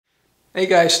Hey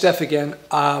guys, Steph again.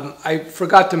 I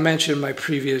forgot to mention my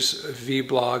previous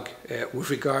vlog with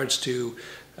regards to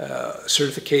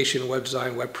certification, web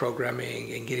design, web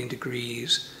programming, and getting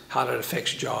degrees, how that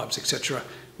affects jobs, etc.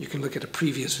 You can look at the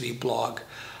previous vlog.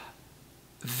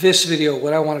 This video,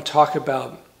 what I want to talk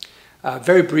about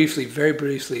very briefly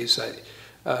is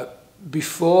that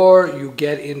before you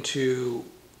get into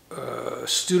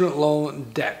student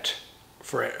loan debt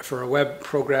for a web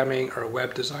programming or a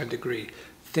web design degree,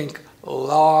 think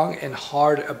long and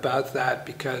hard about that,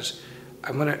 because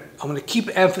I'm gonna keep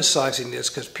emphasizing this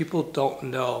because people don't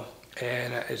know,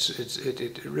 and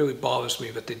it really bothers me,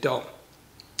 but they don't.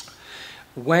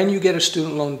 When you get a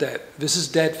student loan debt, this is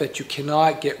debt that you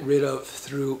cannot get rid of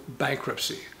through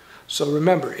bankruptcy. So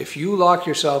remember, if you lock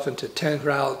yourself into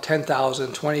 $10,000,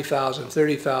 $20,000,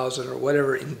 $30,000, or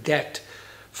whatever in debt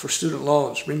for student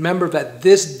loans, remember that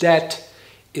this debt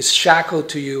is shackled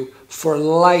to you for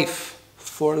life.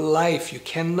 For life. You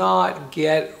cannot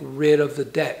get rid of the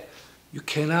debt. You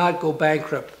cannot go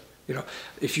bankrupt. You know,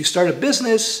 if you start a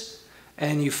business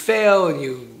and you fail and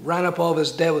you run up all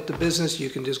this debt with the business, you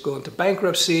can just go into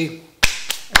bankruptcy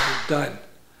and you're done.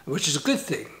 Which is a good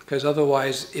thing, because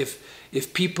otherwise,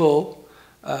 if people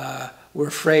were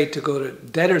afraid to go to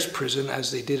debtor's prison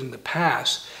as they did in the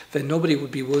past, then nobody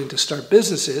would be willing to start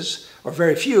businesses, or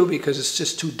very few, because it's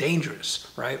just too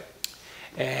dangerous, right?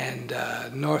 And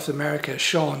North America has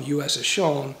shown, U.S. has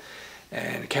shown,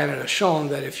 and Canada has shown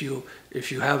that if you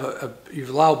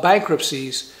allow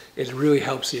bankruptcies, it really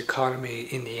helps the economy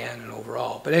in the end and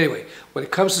overall. But anyway, when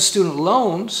it comes to student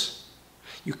loans,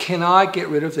 you cannot get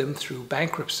rid of them through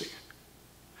bankruptcy.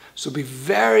 So be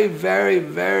very, very,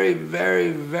 very,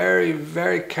 very, very,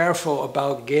 very careful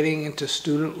about getting into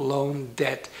student loan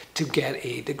debt to get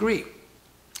a degree.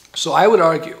 So I would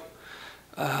argue,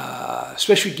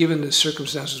 especially given the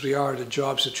circumstances we are, the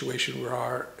job situation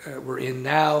we're in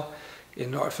now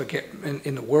in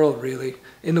the world, really,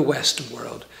 in the Western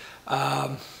world.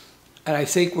 And I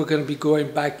think we're going to be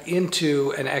going back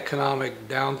into an economic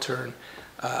downturn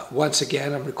once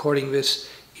again. I'm recording this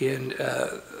in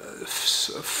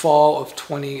fall of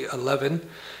 2011.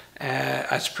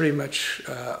 That's pretty much,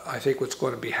 I think, what's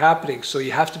going to be happening. So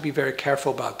you have to be very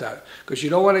careful about that, because you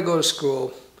don't want to go to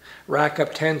school, rack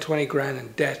up 10, 20 grand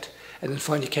in debt, and then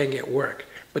find you can't get work.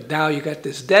 But now you got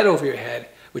this debt over your head,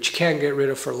 which you can't get rid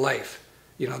of for life.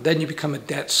 You know, then you become a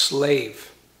debt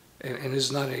slave, and this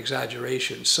is not an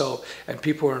exaggeration. So, and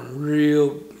people are in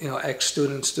real,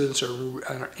 ex-students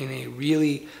are in a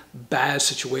really bad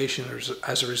situation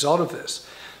as a result of this.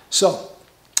 So,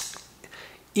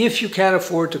 if you can't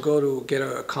afford to go to get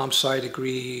a comp sci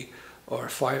degree or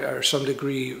some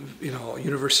degree,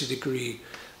 university degree,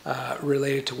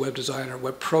 related to web design or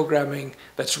web programming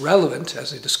that's relevant,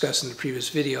 as I discussed in the previous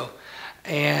video,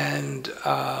 and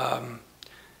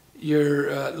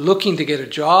you're looking to get a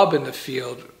job in the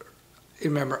field,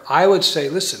 remember, I would say,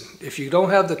 listen, if you don't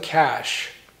have the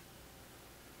cash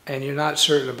and you're not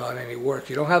certain about any work,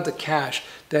 you don't have the cash,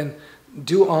 then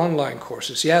do online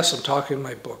courses. Yes, I'm talking in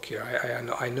my book here.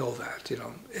 I know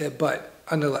that, but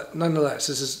nonetheless,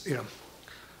 this is,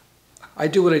 I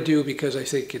do what I do because I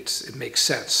think it makes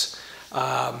sense.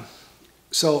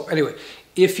 So anyway,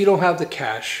 if you don't have the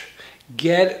cash,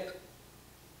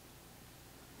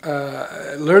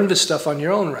 learn this stuff on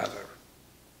your own, rather.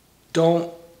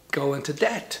 Don't go into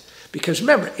debt. Because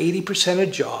remember, 80% of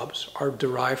jobs are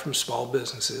derived from small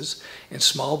businesses, and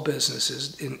small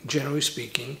businesses, generally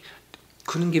speaking,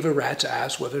 couldn't give a rat's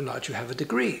ass whether or not you have a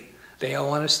degree. They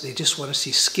just want to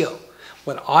see skill.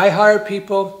 When I hire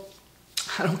people,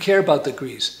 I don't care about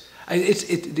degrees.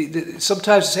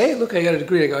 Sometimes they say, hey, look, I got a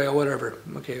degree. I go, yeah, whatever.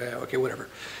 Okay, whatever.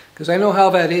 Because I know how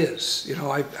that is.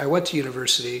 I went to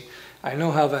university. I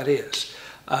know how that is.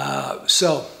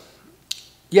 So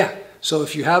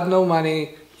if you have no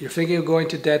money, you're thinking of going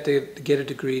to debt to get a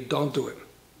degree, don't do it.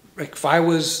 Like if I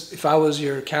was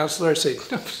your counselor, I'd say,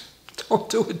 no, don't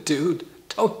do it, dude.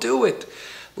 Don't do it.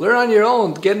 Learn on your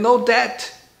own. Get no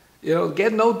debt.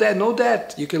 Get no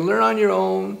debt. You can learn on your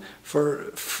own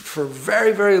for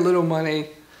very, very little money,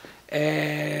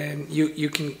 and you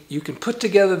can put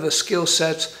together the skill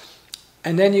sets,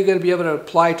 and then you're going to be able to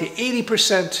apply to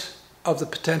 80% of the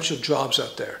potential jobs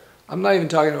out there. I'm not even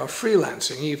talking about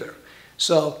freelancing either.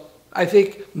 So I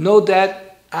think no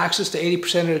debt, access to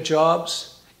 80% of the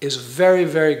jobs is a very,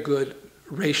 very good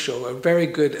ratio, a very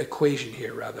good equation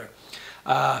here, rather.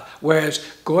 Whereas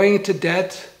going into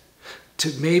debt to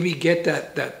maybe get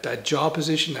that job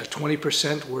position, that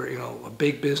 20% where, a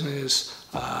big business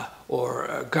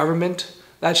or government,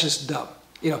 that's just dumb.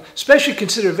 Especially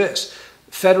consider this,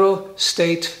 federal,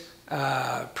 state,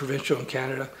 provincial in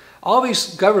Canada, all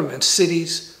these governments,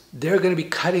 cities, they're going to be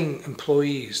cutting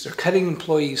employees. They're cutting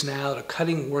employees now. They're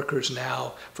cutting workers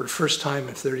now for the first time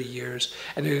in 30 years.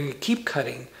 And they're going to keep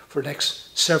cutting for the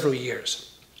next several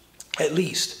years, at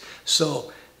least.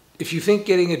 So if you think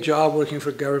getting a job working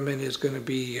for government is going to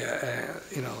be,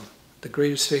 the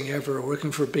greatest thing ever, or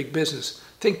working for a big business,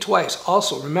 think twice.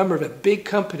 Also, remember that big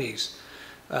companies,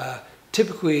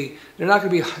 typically, they're not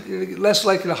going to be less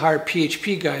likely to hire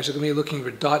PHP guys. They're going to be looking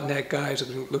for .NET guys.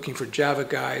 They're going to be looking for Java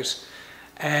guys.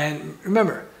 And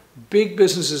remember, big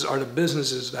businesses are the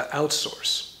businesses that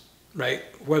outsource, right?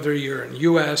 Whether you're in the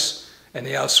U.S. and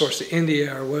they outsource to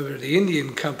India, or whether the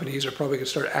Indian companies are probably going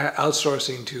to start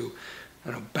outsourcing to,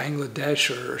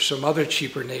 Bangladesh or some other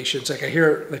cheaper nations. Like I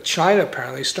hear that China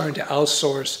apparently is starting to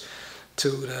outsource to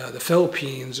the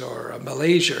Philippines or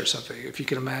Malaysia or something, if you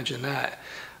can imagine that.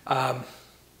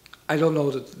 I don't know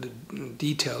the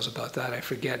details about that. I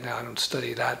forget now. I don't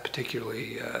study that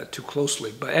particularly too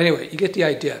closely. But anyway, you get the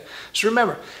idea. So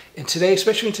remember,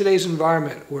 especially in today's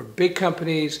environment, where big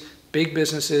companies, big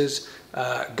businesses,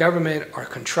 government are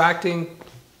contracting,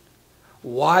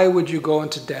 why would you go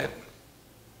into debt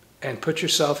and put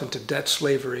yourself into debt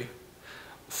slavery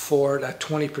for that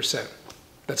 20%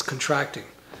 that's contracting?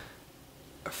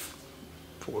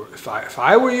 If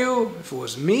I were you, if it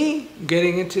was me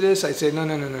getting into this, I'd say, no.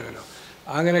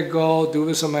 I'm going to go do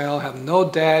this on my own, have no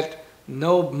debt,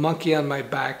 no monkey on my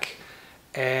back,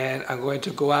 and I'm going to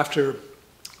go after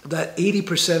that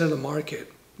 80% of the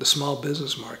market, the small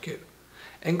business market,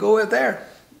 and go there,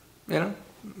 Does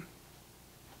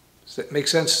that make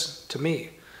sense to me?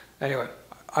 Anyway,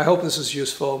 I hope this is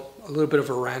useful. A little bit of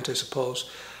a rant, I suppose.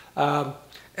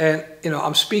 And,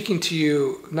 I'm speaking to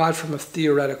you not from a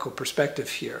theoretical perspective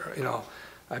here.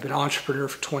 I've been an entrepreneur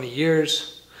for 20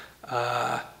 years.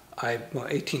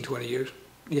 18, 20 years.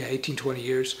 Yeah, 18, 20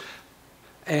 years.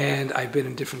 And I've been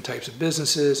in different types of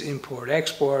businesses, import,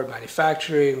 export,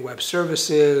 manufacturing, web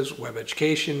services, web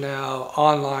education now,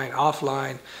 online,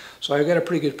 offline. So I've got a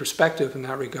pretty good perspective in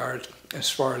that regard as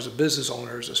far as the business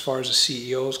owners, as far as the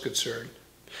CEO is concerned.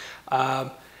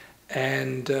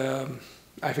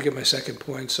 I forget my second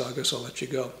point, so I guess I'll let you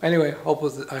go. Anyway,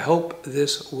 I hope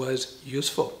this was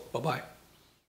useful. Bye-bye.